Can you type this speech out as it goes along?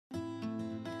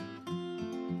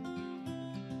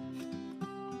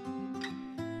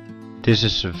This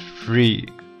is a free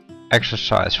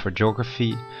exercise for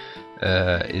geography,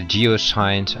 a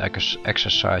geoscience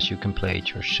exercise. You can play it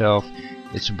yourself.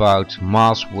 It's about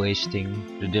mass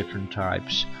wasting, the different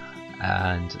types,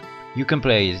 and you can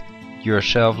play it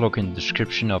yourself. Look in the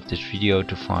description of this video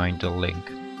to find the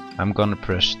link. I'm gonna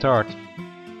press start.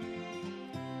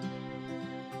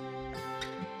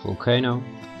 Volcano,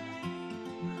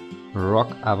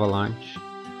 rock avalanche,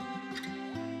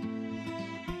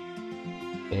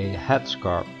 a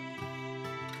headscarp,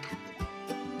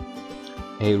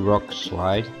 a rock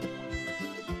slide,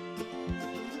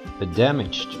 a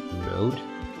damaged road,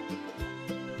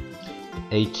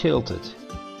 a tilted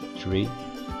tree,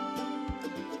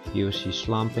 POC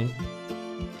slumping,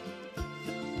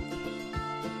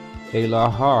 a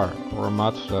lahar or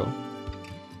mud flow,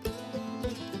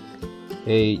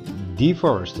 a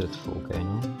deforested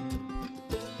volcano,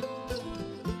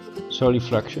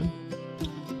 soliflukcia,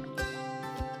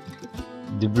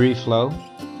 debris flow,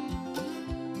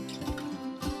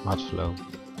 mud flow,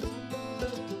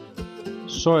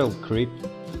 soil creep,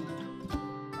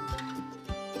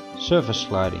 surface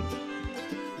sliding.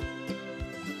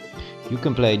 You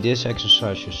can play this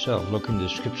exercise yourself. Look in the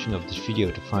description of this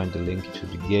video to find the link to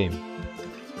the game.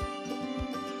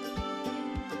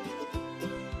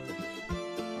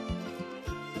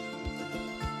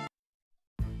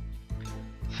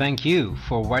 Thank you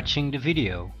for watching the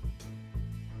video.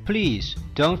 Please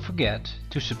don't forget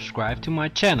to subscribe to my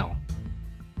channel.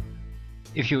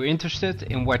 If you're interested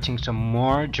in watching some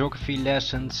more geography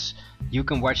lessons, you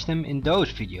can watch them in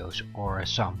those videos, or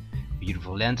some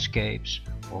beautiful landscapes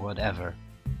or whatever.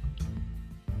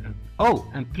 Oh,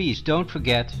 and please don't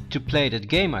forget to play that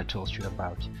game I told you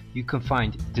about. You can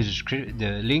find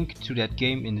the link to that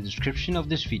game in the description of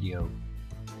this video.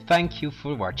 Thank you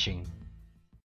for watching.